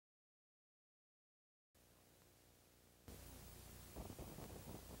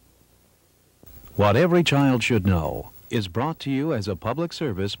What every child should know is brought to you as a public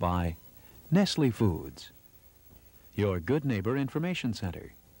service by Nestle Foods, your good neighbor information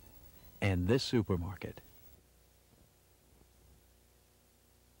center, and this supermarket.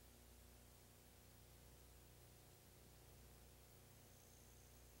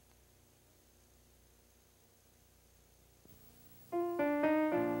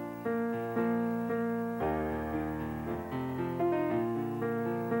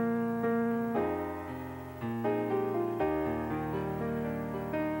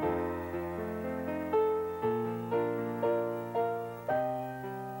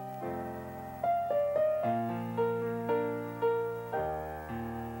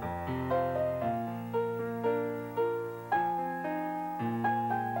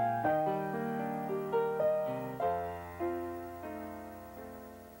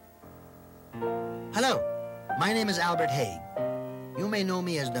 Hello, my name is Albert Haig. You may know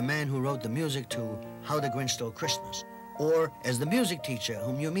me as the man who wrote the music to How the Grinch Stole Christmas, or as the music teacher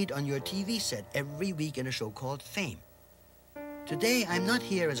whom you meet on your TV set every week in a show called Fame. Today, I'm not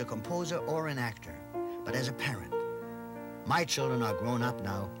here as a composer or an actor, but as a parent. My children are grown up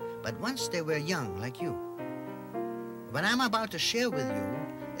now, but once they were young like you. What I'm about to share with you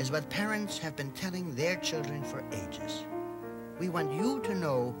is what parents have been telling their children for ages. We want you to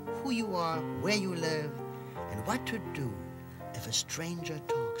know who you are, where you live, and what to do if a stranger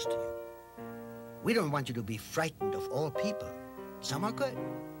talks to you. We don't want you to be frightened of all people. Some are good.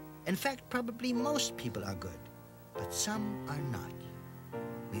 In fact, probably most people are good, but some are not.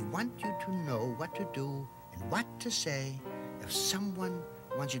 We want you to know what to do and what to say if someone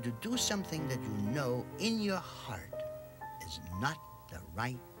wants you to do something that you know in your heart is not the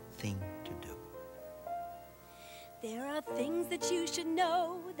right thing to do. There are things that you should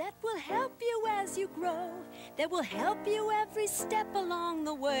know that will help you as you grow, that will help you every step along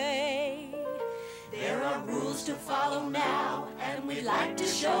the way. There are rules to follow now, and we'd like to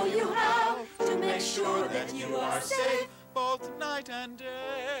show you how to make sure that you are safe both night and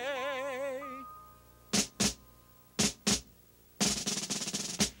day.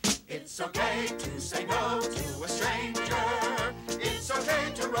 It's okay to say no to a stranger. It's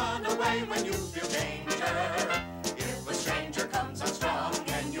okay to run away when you feel danger. If a stranger comes on strong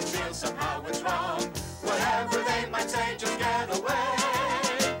and you feel somehow it's wrong, whatever they might say, just get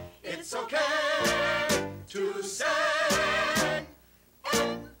away. It's okay to say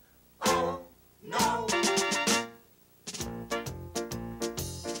N-O, no.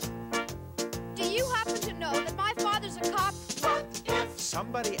 Do you happen to know that my father's a cop? What if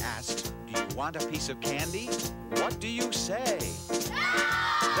Somebody asks, do you want a piece of candy? What do you say?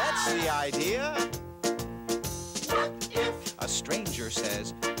 Ah! That's the idea. What if A stranger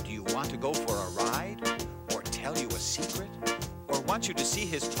says, do you want to go for a ride? Or tell you a secret? Or want you to see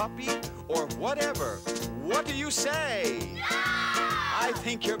his puppy? Or whatever. What do you say? I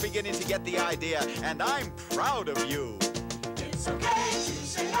think you're beginning to get the idea, and I'm proud of you. it's okay to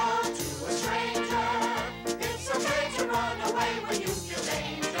say no to a stranger? It's okay to run away when you feel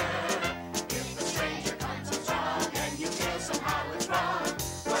danger. If a stranger comes on strong and you feel somehow it's wrong,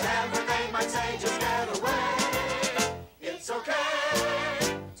 whatever they might say, just get away. It's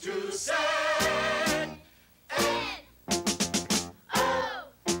okay to say Oh!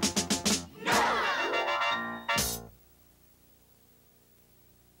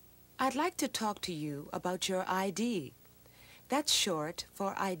 I'd like to talk to you about your ID. That's short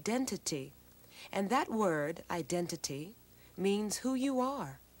for identity. And that word, identity, means who you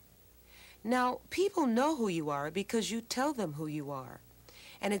are. Now, people know who you are because you tell them who you are.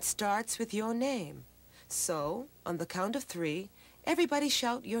 And it starts with your name. So, on the count of 3, everybody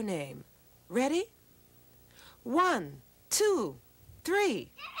shout your name. Ready? 1, 2, 3.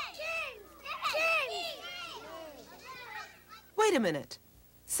 Wait a minute.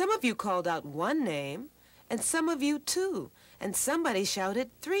 Some of you called out 1 name, and some of you 2, and somebody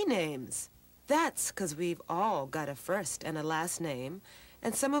shouted 3 names. That's 'cause we've all got a first and a last name,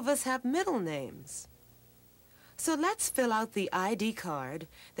 and some of us have middle names. So let's fill out the ID card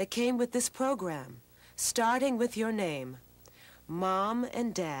that came with this program, starting with your name. Mom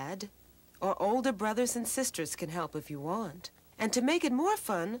and Dad, or older brothers and sisters can help if you want. And to make it more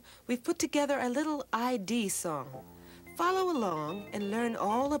fun, we've put together a little ID song. Follow along and learn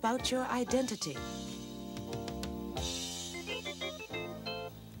all about your identity.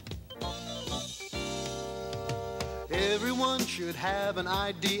 Everyone should have an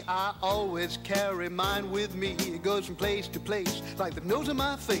ID. I always carry mine with me. It goes from place to place, like the nose on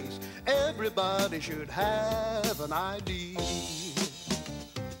my face. Everybody should have an ID.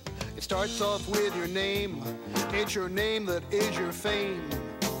 It starts off with your name. It's your name that is your fame.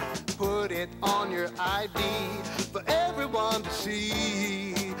 put it on your ID for everyone to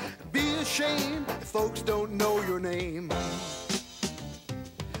see. Be ashamed if folks don't know your name.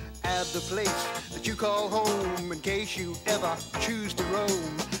 Add the place that you call home in case you ever choose to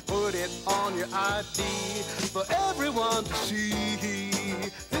roam. Put it on your ID for everyone to see.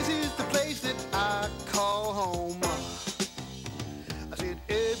 This is the place that I call home. I said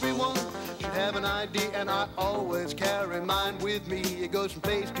everyone should have an ID, and I always carry mine with me. It goes from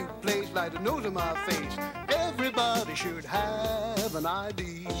place to place like the nose on my face. Everybody should have an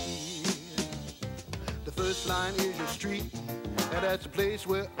ID. The first line is your street, and that's the place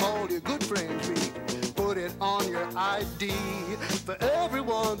where all your good friends meet. Put it on your ID for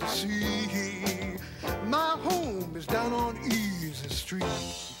everyone to see. My home is down on Easy Street.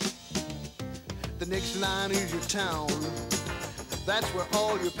 The next line is your town. That's where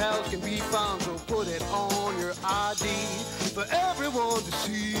all your pals can be found. So put it on your ID for everyone to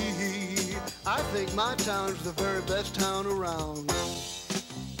see. I think my town's the very best town around.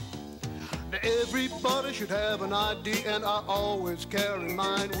 Now everybody should have an ID, and I always carry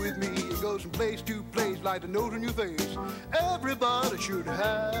mine with me. It goes from place to place like the nose on your face. Everybody should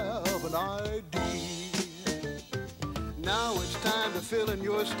have an ID. Now it's time to fill in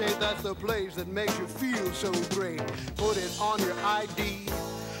your state. That's the place that makes you feel so great. Put it on your ID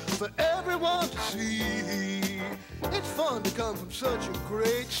for everyone to see. It's fun to come from such a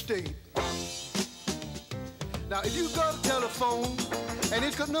great state. Now if you've got a telephone and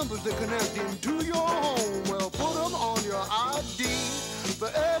it's got numbers that connect into your home, well, put them on your ID for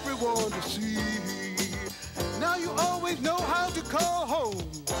everyone to see. Now you always know how to call home.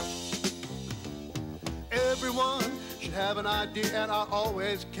 Everyone should have an ID, and I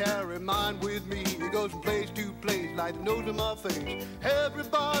always carry mine with me. It goes from place to place like the nose on my face.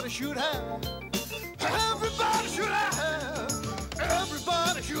 Everybody should have, everybody should have,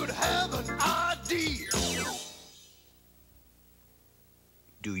 everybody should have an ID.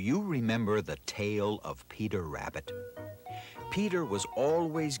 Do you remember the tale of Peter Rabbit? Peter was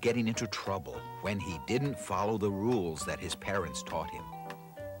always getting into trouble when he didn't follow the rules that his parents taught him.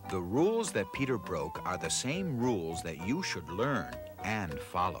 The rules that Peter broke are the same rules that you should learn and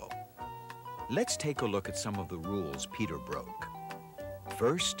follow. Let's take a look at some of the rules Peter broke.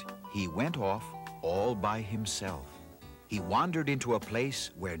 First, he went off all by himself. He wandered into a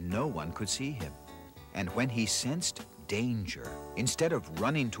place where no one could see him. And when he sensed danger, instead of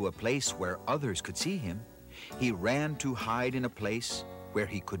running to a place where others could see him, he ran to hide in a place where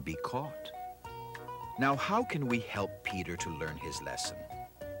he could be caught. Now, how can we help Peter to learn his lesson?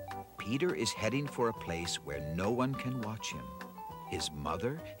 Peter is heading for a place where no one can watch him. His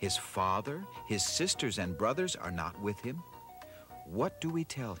mother, his father, his sisters and brothers are not with him. What do we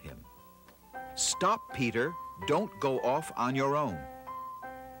tell him? Stop, Peter. Don't go off on your own.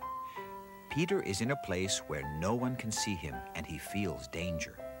 Peter is in a place where no one can see him and he feels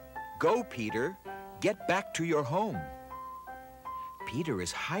danger. Go, Peter. Get back to your home. Peter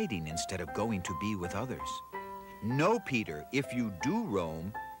is hiding instead of going to be with others. No, Peter, if you do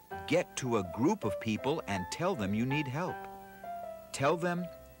roam, get to a group of people and tell them you need help. Tell them,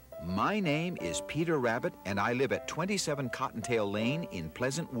 my name is Peter Rabbit and I live at 27 Cottontail Lane in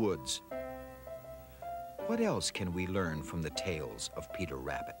Pleasant Woods. What else can we learn from the tales of Peter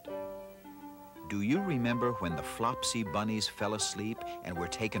Rabbit? Do you remember when the Flopsy Bunnies fell asleep and were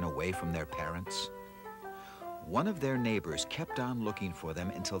taken away from their parents? One of their neighbors kept on looking for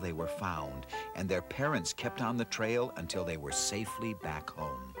them until they were found, and their parents kept on the trail until they were safely back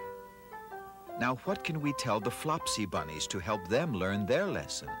home. Now, what can we tell the Flopsy Bunnies to help them learn their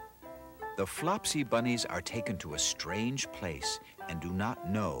lesson? The Flopsy Bunnies are taken to a strange place and do not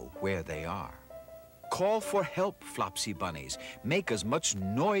know where they are. Call for help, Flopsy Bunnies. Make as much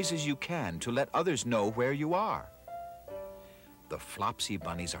noise as you can to let others know where you are. The Flopsy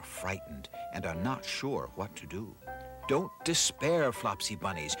Bunnies are frightened and are not sure what to do. Don't despair, Flopsy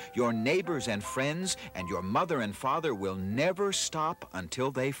Bunnies. Your neighbors and friends and your mother and father will never stop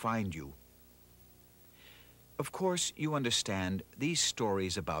until they find you. Of course, you understand, these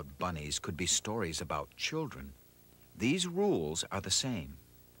stories about bunnies could be stories about children. These rules are the same.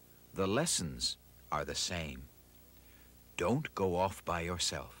 The lessons are the same. Don't go off by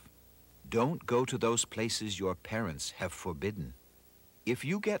yourself. Don't go to those places your parents have forbidden. If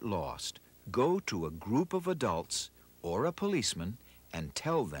you get lost, go to a group of adults or a policeman and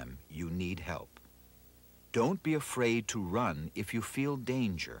tell them you need help. Don't be afraid to run if you feel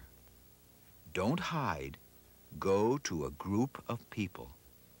danger. Don't hide. Go to a group of people.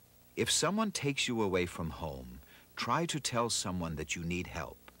 If someone takes you away from home, try to tell someone that you need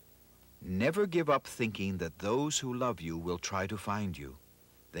help. Never give up thinking that those who love you will try to find you.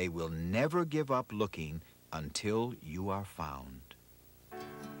 They will never give up looking until you are found.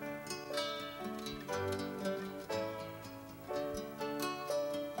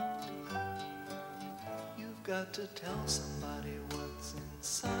 You've got to tell somebody what's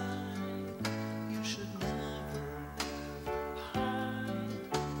inside. You should never hide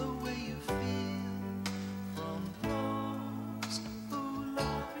the way you feel from those who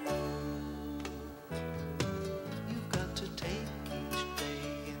love you. You've got to take each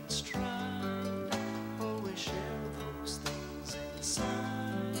day in stride. Always share those things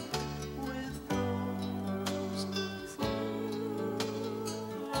inside with those who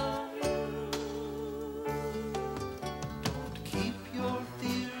love you. Don't keep your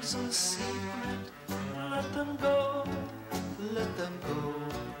fears a secret. Let them go, let them go.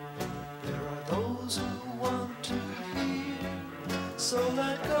 There are those who want to hear, so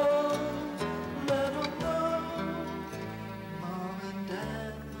let go, let them know. Mom and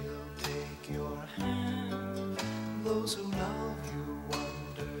Dad will take your hand. Those who love you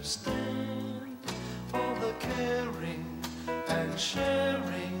understand. All the caring and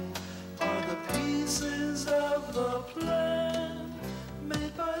sharing are the pieces of the plan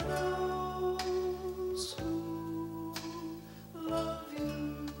made by those who love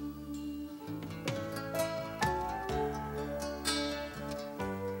you.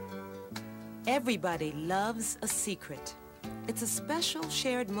 Everybody loves a secret. It's a special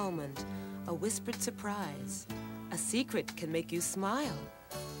shared moment, a whispered surprise. A secret can make you smile.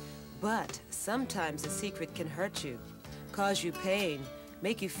 But sometimes a secret can hurt you, cause you pain,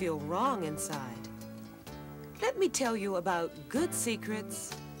 make you feel wrong inside. Let me tell you about good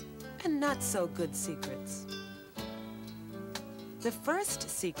secrets and not so good secrets. The first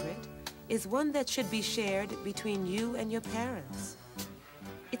secret is one that should be shared between you and your parents.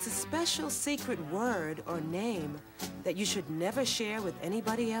 It's a special secret word or name that you should never share with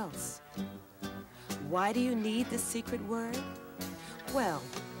anybody else. Why do you need this secret word? Well,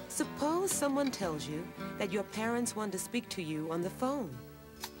 suppose someone tells you that your parents want to speak to you on the phone.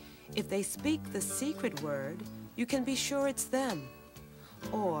 If they speak the secret word, you can be sure it's them.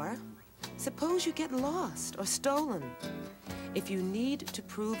 Or, suppose you get lost or stolen. If you need to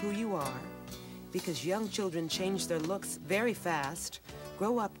prove who you are, because young children change their looks very fast,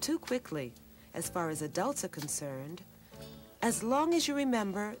 grow up too quickly as far as adults are concerned, as long as you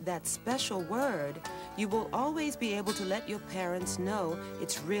remember that special word, you will always be able to let your parents know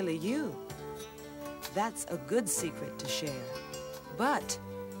it's really you. That's a good secret to share. But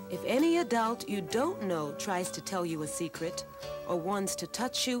if any adult you don't know tries to tell you a secret, or wants to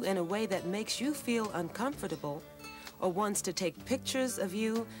touch you in a way that makes you feel uncomfortable, or wants to take pictures of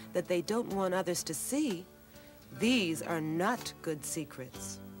you that they don't want others to see, these are not good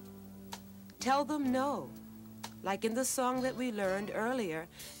secrets. Tell them no. Like in the song that we learned earlier,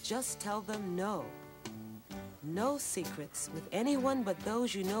 just tell them no. No secrets with anyone but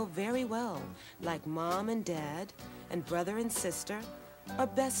those you know very well, like mom and dad, and brother and sister, or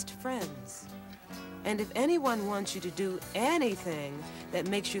best friends. And if anyone wants you to do anything that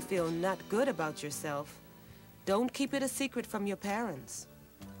makes you feel not good about yourself, don't keep it a secret from your parents.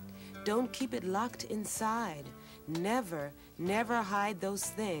 Don't keep it locked inside. Never, never hide those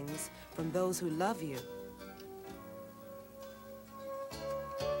things from those who love you.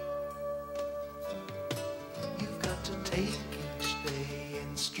 You've got to take each day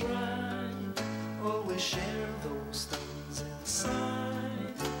in stride. Always share those things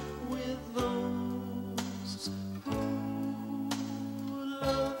inside with those who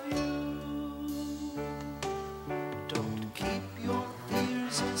love you. Don't keep your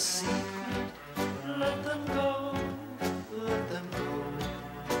fears a secret. Let them go, let them go.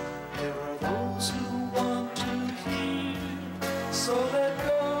 There are those who want to hear, so let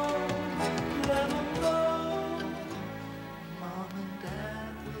go, let them know. Mom and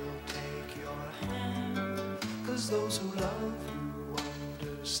Dad will take your hand, 'cause those who love you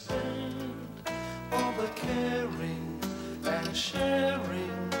understand. All the caring and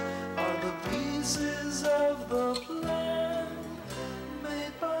sharing are the pieces of the plan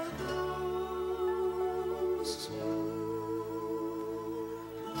made by those who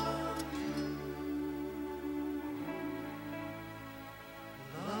love you.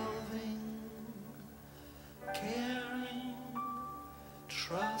 Loving, caring,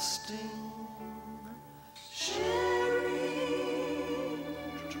 trusting, sharing.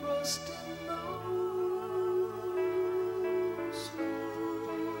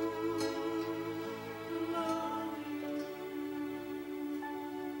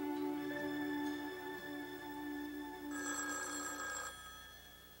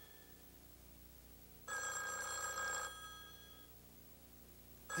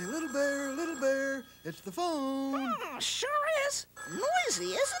 Hey, little bear, it's the phone. Sure is.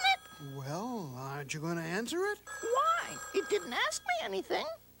 Noisy, isn't it? Well, aren't you going to answer it? Why? It didn't ask me anything.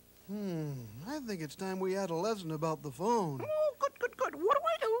 I think it's time we had a lesson about the phone. Oh, good. What do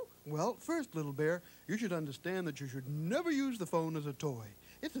I do? Well, first, little bear, you should understand that you should never use the phone as a toy.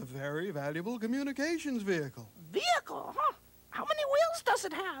 It's a very valuable communications vehicle. Vehicle, huh? How many wheels does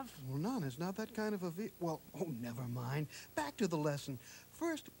it have? Well, none. It's not that kind of a vehicle. Well, never mind. Back to the lesson.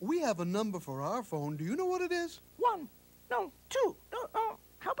 First, we have a number for our phone. Do you know what it is? 1, no, 2,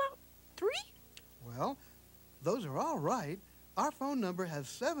 how about 3? Well, those are all right. Our phone number has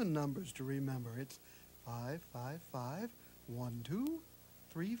 7 numbers to remember. It's 555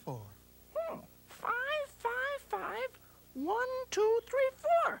 1234. 555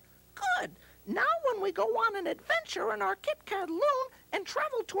 1234. Good. Now when we go on an adventure in our Kit Kat loon and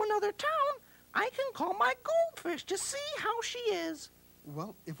travel to another town, I can call my goldfish to see how she is.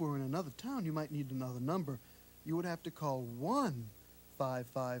 Well, if we're in another town, you might need another number. You would have to call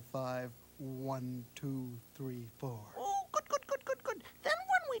 555 1234. Oh, good. Then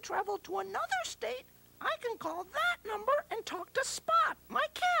when we travel to another state, I can call that number and talk to Spot, my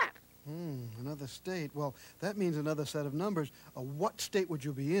cat. Another state. Well, that means another set of numbers. What state would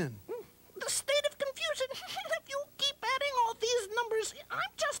you be in? The state of confusion. If you keep adding all these numbers,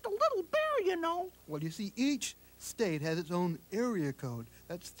 I'm just a little bear, you know. Well, you see, each state has its own area code.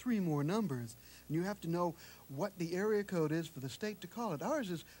 That's 3 more numbers. And you have to know what the area code is for the state to call it.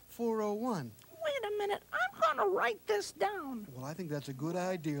 Ours is 401. Wait a minute. I'm going to write this down. Well, I think that's a good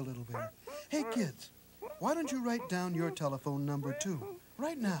idea, little bear. Hey, kids, why don't you write down your telephone number, too?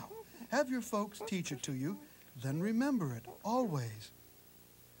 Right now. Have your folks teach it to you, then remember it, always.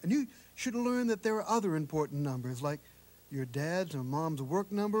 And you should learn that there are other important numbers, like your dad's or mom's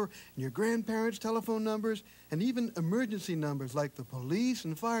work number, and your grandparents' telephone numbers, and even emergency numbers like the police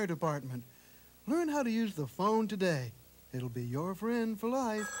and fire department. Learn how to use the phone today. It'll be your friend for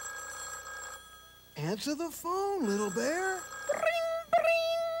life. Answer the phone, little bear. Bring,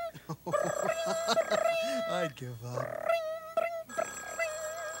 bring. I'd give up.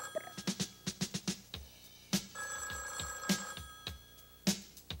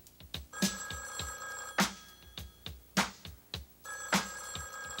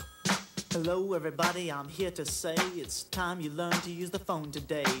 Hello everybody, I'm here to say it's time you learn to use the phone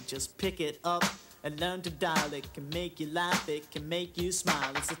today. Just pick it up and learn to dial. It can make you laugh, it can make you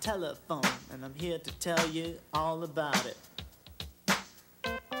smile. It's a telephone and I'm here to tell you all about it.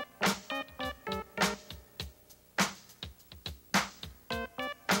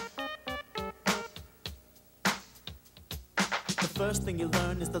 The first thing you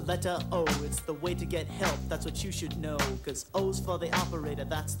learn is the letter O. It's the way to get help, that's what you should know. 'Cause O's for the operator,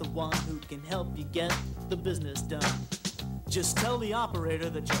 that's the one who can help you get the business done. Just tell the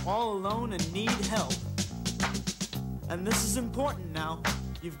operator that you're all alone and need help. And this is important now.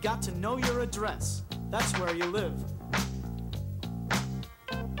 You've got to know your address. That's where you live.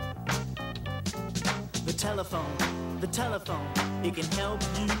 The telephone, it can help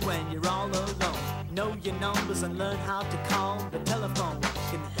you when you're all alone. Know your numbers and learn how to call. The telephone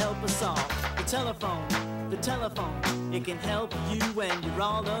can help us all. The telephone, it can help you when you're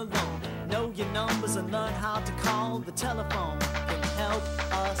all alone. Know your numbers and learn how to call. The telephone can help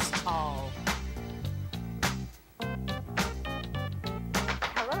us all.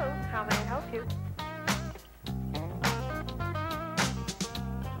 Hello, how may I help you?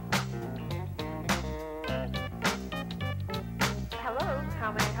 Hello,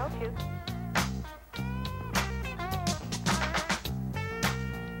 how may I help you?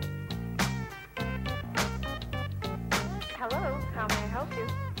 Hello, how may I help you?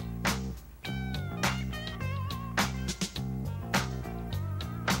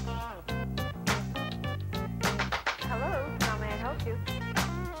 Hello, how may I help you?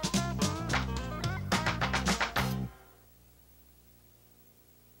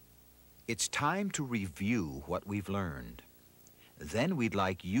 It's time to review what we've learned. Then we'd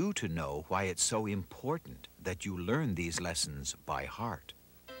like you to know why it's so important that you learn these lessons by heart.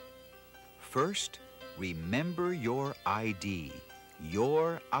 First, remember your ID,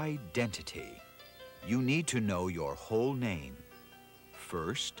 your identity. You need to know your whole name.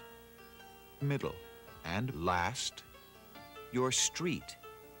 First, middle, and last, your street,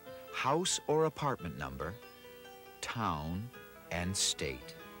 house or apartment number, town, and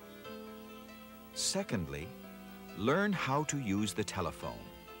state. Secondly, learn how to use the telephone.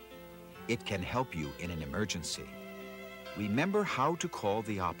 It can help you in an emergency. Remember how to call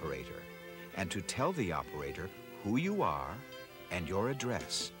the operator and to tell the operator who you are and your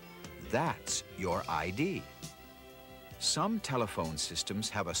address. That's your ID. Some telephone systems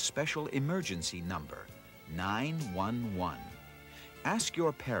have a special emergency number, 911. Ask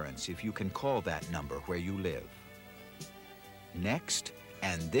your parents if you can call that number where you live. Next,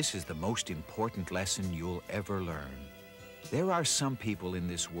 and this is the most important lesson you'll ever learn, there are some people in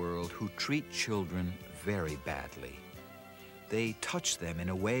this world who treat children very badly. They touch them in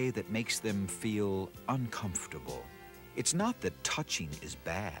a way that makes them feel uncomfortable. It's not that touching is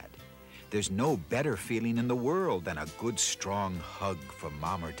bad. There's no better feeling in the world than a good, strong hug from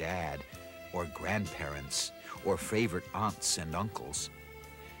mom or dad, or grandparents, or favorite aunts and uncles.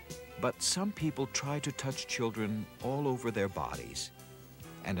 But some people try to touch children all over their bodies.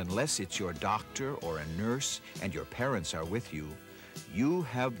 And unless it's your doctor or a nurse and your parents are with you, you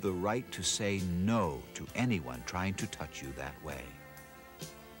have the right to say no to anyone trying to touch you that way.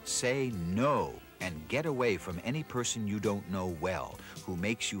 Say no and get away from any person you don't know well who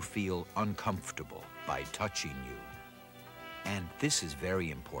makes you feel uncomfortable by touching you. And this is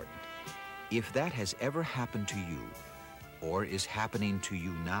very important. If that has ever happened to you or is happening to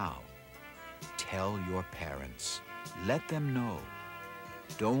you now, tell your parents. Let them know.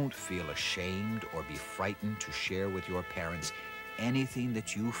 Don't feel ashamed or be frightened to share with your parents anything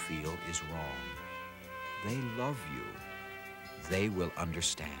that you feel is wrong. They love you. They will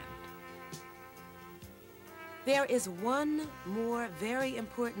understand. There is one more very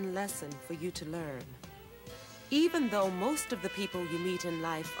important lesson for you to learn. Even though most of the people you meet in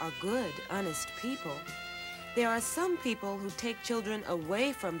life are good, honest people, there are some people who take children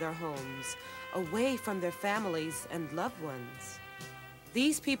away from their homes, away from their families and loved ones.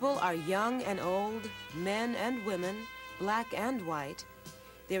 These people are young and old, men and women, black and white.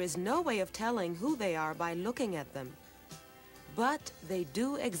 There is no way of telling who they are by looking at them. But they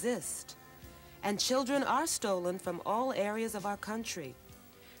do exist. And children are stolen from all areas of our country.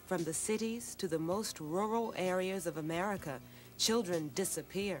 From the cities to the most rural areas of America, children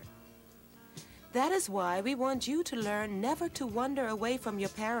disappear. That is why we want you to learn never to wander away from your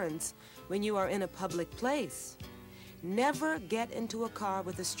parents when you are in a public place. Never get into a car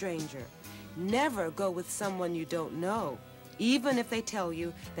with a stranger. Never go with someone you don't know, even if they tell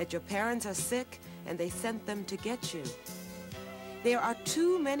you that your parents are sick and they sent them to get you. There are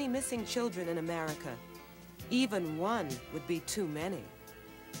too many missing children in America. Even one would be too many.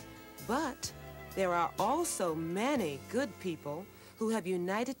 But there are also many good people who have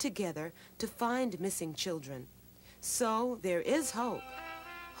united together to find missing children. So there is hope.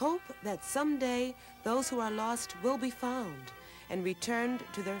 Hope that someday those who are lost will be found and returned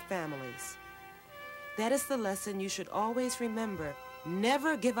to their families. That is the lesson you should always remember.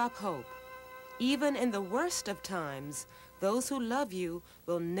 Never give up hope. Even in the worst of times, those who love you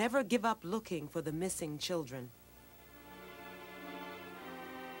will never give up looking for the missing children.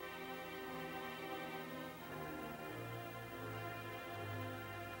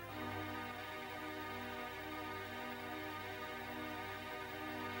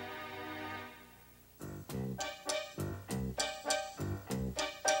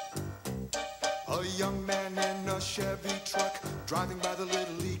 A young man in a Chevy truck driving by the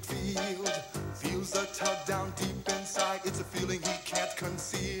Little League field feels a tug down deep inside. It's a feeling he can't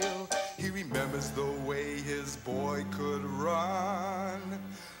conceal. He remembers the way his boy could run,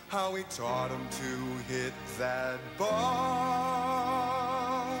 how he taught him to hit that ball.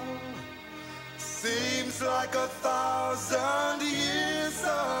 Seems like 1,000 years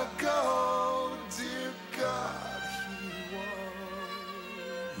ago, dear God,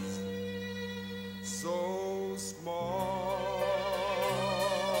 he was so small.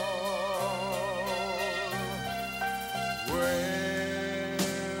 Where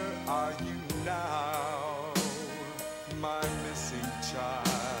are you now, my missing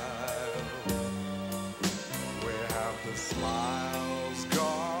child? Where have the smiles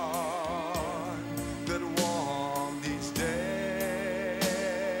gone that warm these days?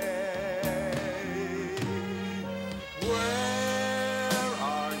 Where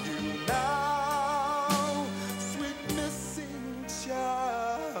are you now, sweet missing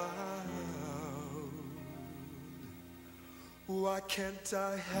child? Why can't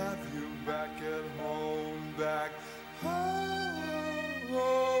I have you back at home, back home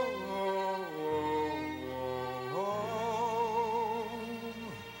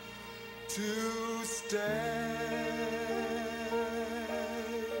to stay?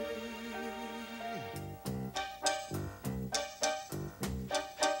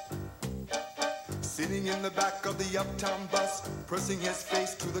 Sitting in the back of the uptown bus, pressing his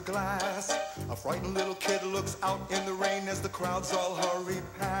face to the glass, a frightened little kid looks out in the rain as the crowds all hurry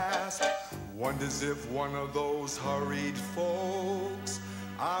past. Wonders if one of those hurried folks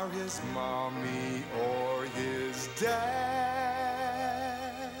are his mommy or his dad.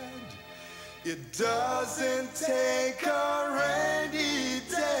 It doesn't take a rainy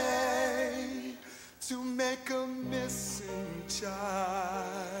day to make a missing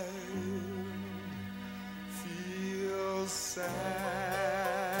child feel sad.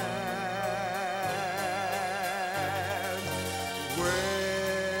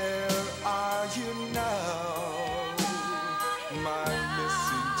 Where are you now, my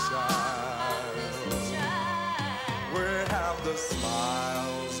missing child? Where have the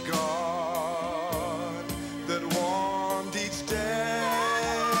smiles gone that warmed each day?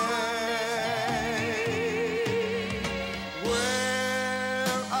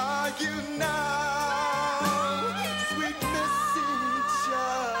 Where are you now, sweet missing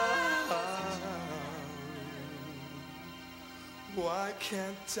child? Why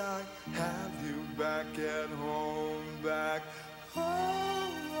can't I have you back at home, back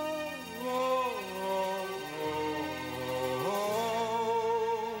home,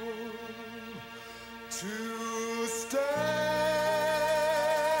 to stay?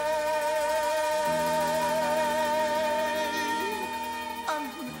 I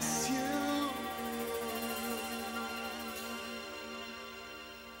miss you.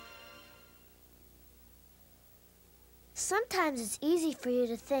 Sometimes it's easy for you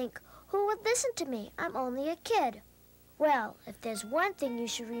to think, who would listen to me? I'm only a kid. Well, if there's one thing you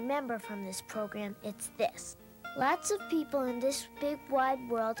should remember from this program, it's this. Lots of people in this big wide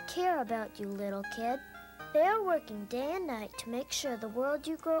world care about you, little kid. They are working day and night to make sure the world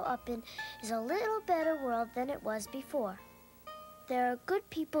you grow up in is a little better world than it was before. There are good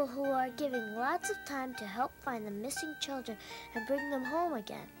people who are giving lots of time to help find the missing children and bring them home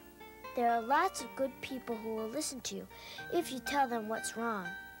again. There are lots of good people who will listen to you if you tell them what's wrong.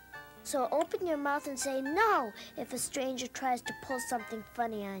 So open your mouth and say no if a stranger tries to pull something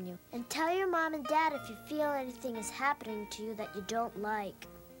funny on you. And tell your mom and dad if you feel anything is happening to you that you don't like.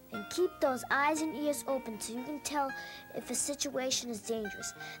 And keep those eyes and ears open so you can tell if a situation is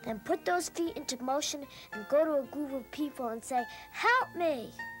dangerous. Then put those feet into motion and go to a group of people and say, "Help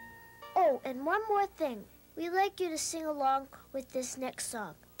me!" Oh, and one more thing. We'd like you to sing along with this next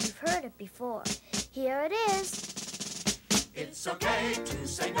song. You've heard it before. Here it is. It's okay to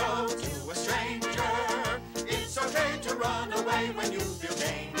say no to a stranger. It's okay to run away when you feel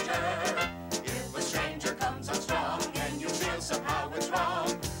danger. If a stranger comes on strong and you feel somehow it's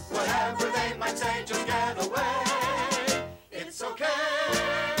wrong, whatever they might say, just get away. It's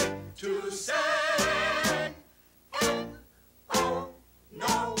okay to say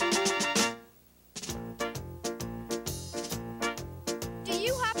no. Do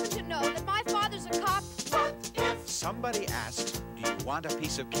you happen to know that my father's a cop? What if somebody asks, do you want a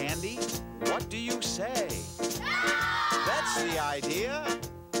piece of candy? What do you say? That's the idea.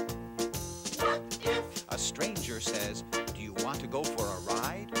 What if A stranger says, do you want to go for a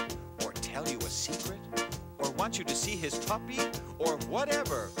ride? Or tell you a secret? Or want you to see his puppy? Or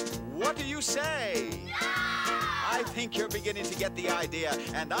whatever. What do you say? I think you're beginning to get the idea,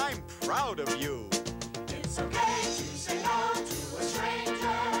 and I'm proud of you. it's okay to say no to a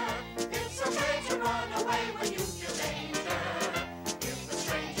stranger. It's okay to run away when you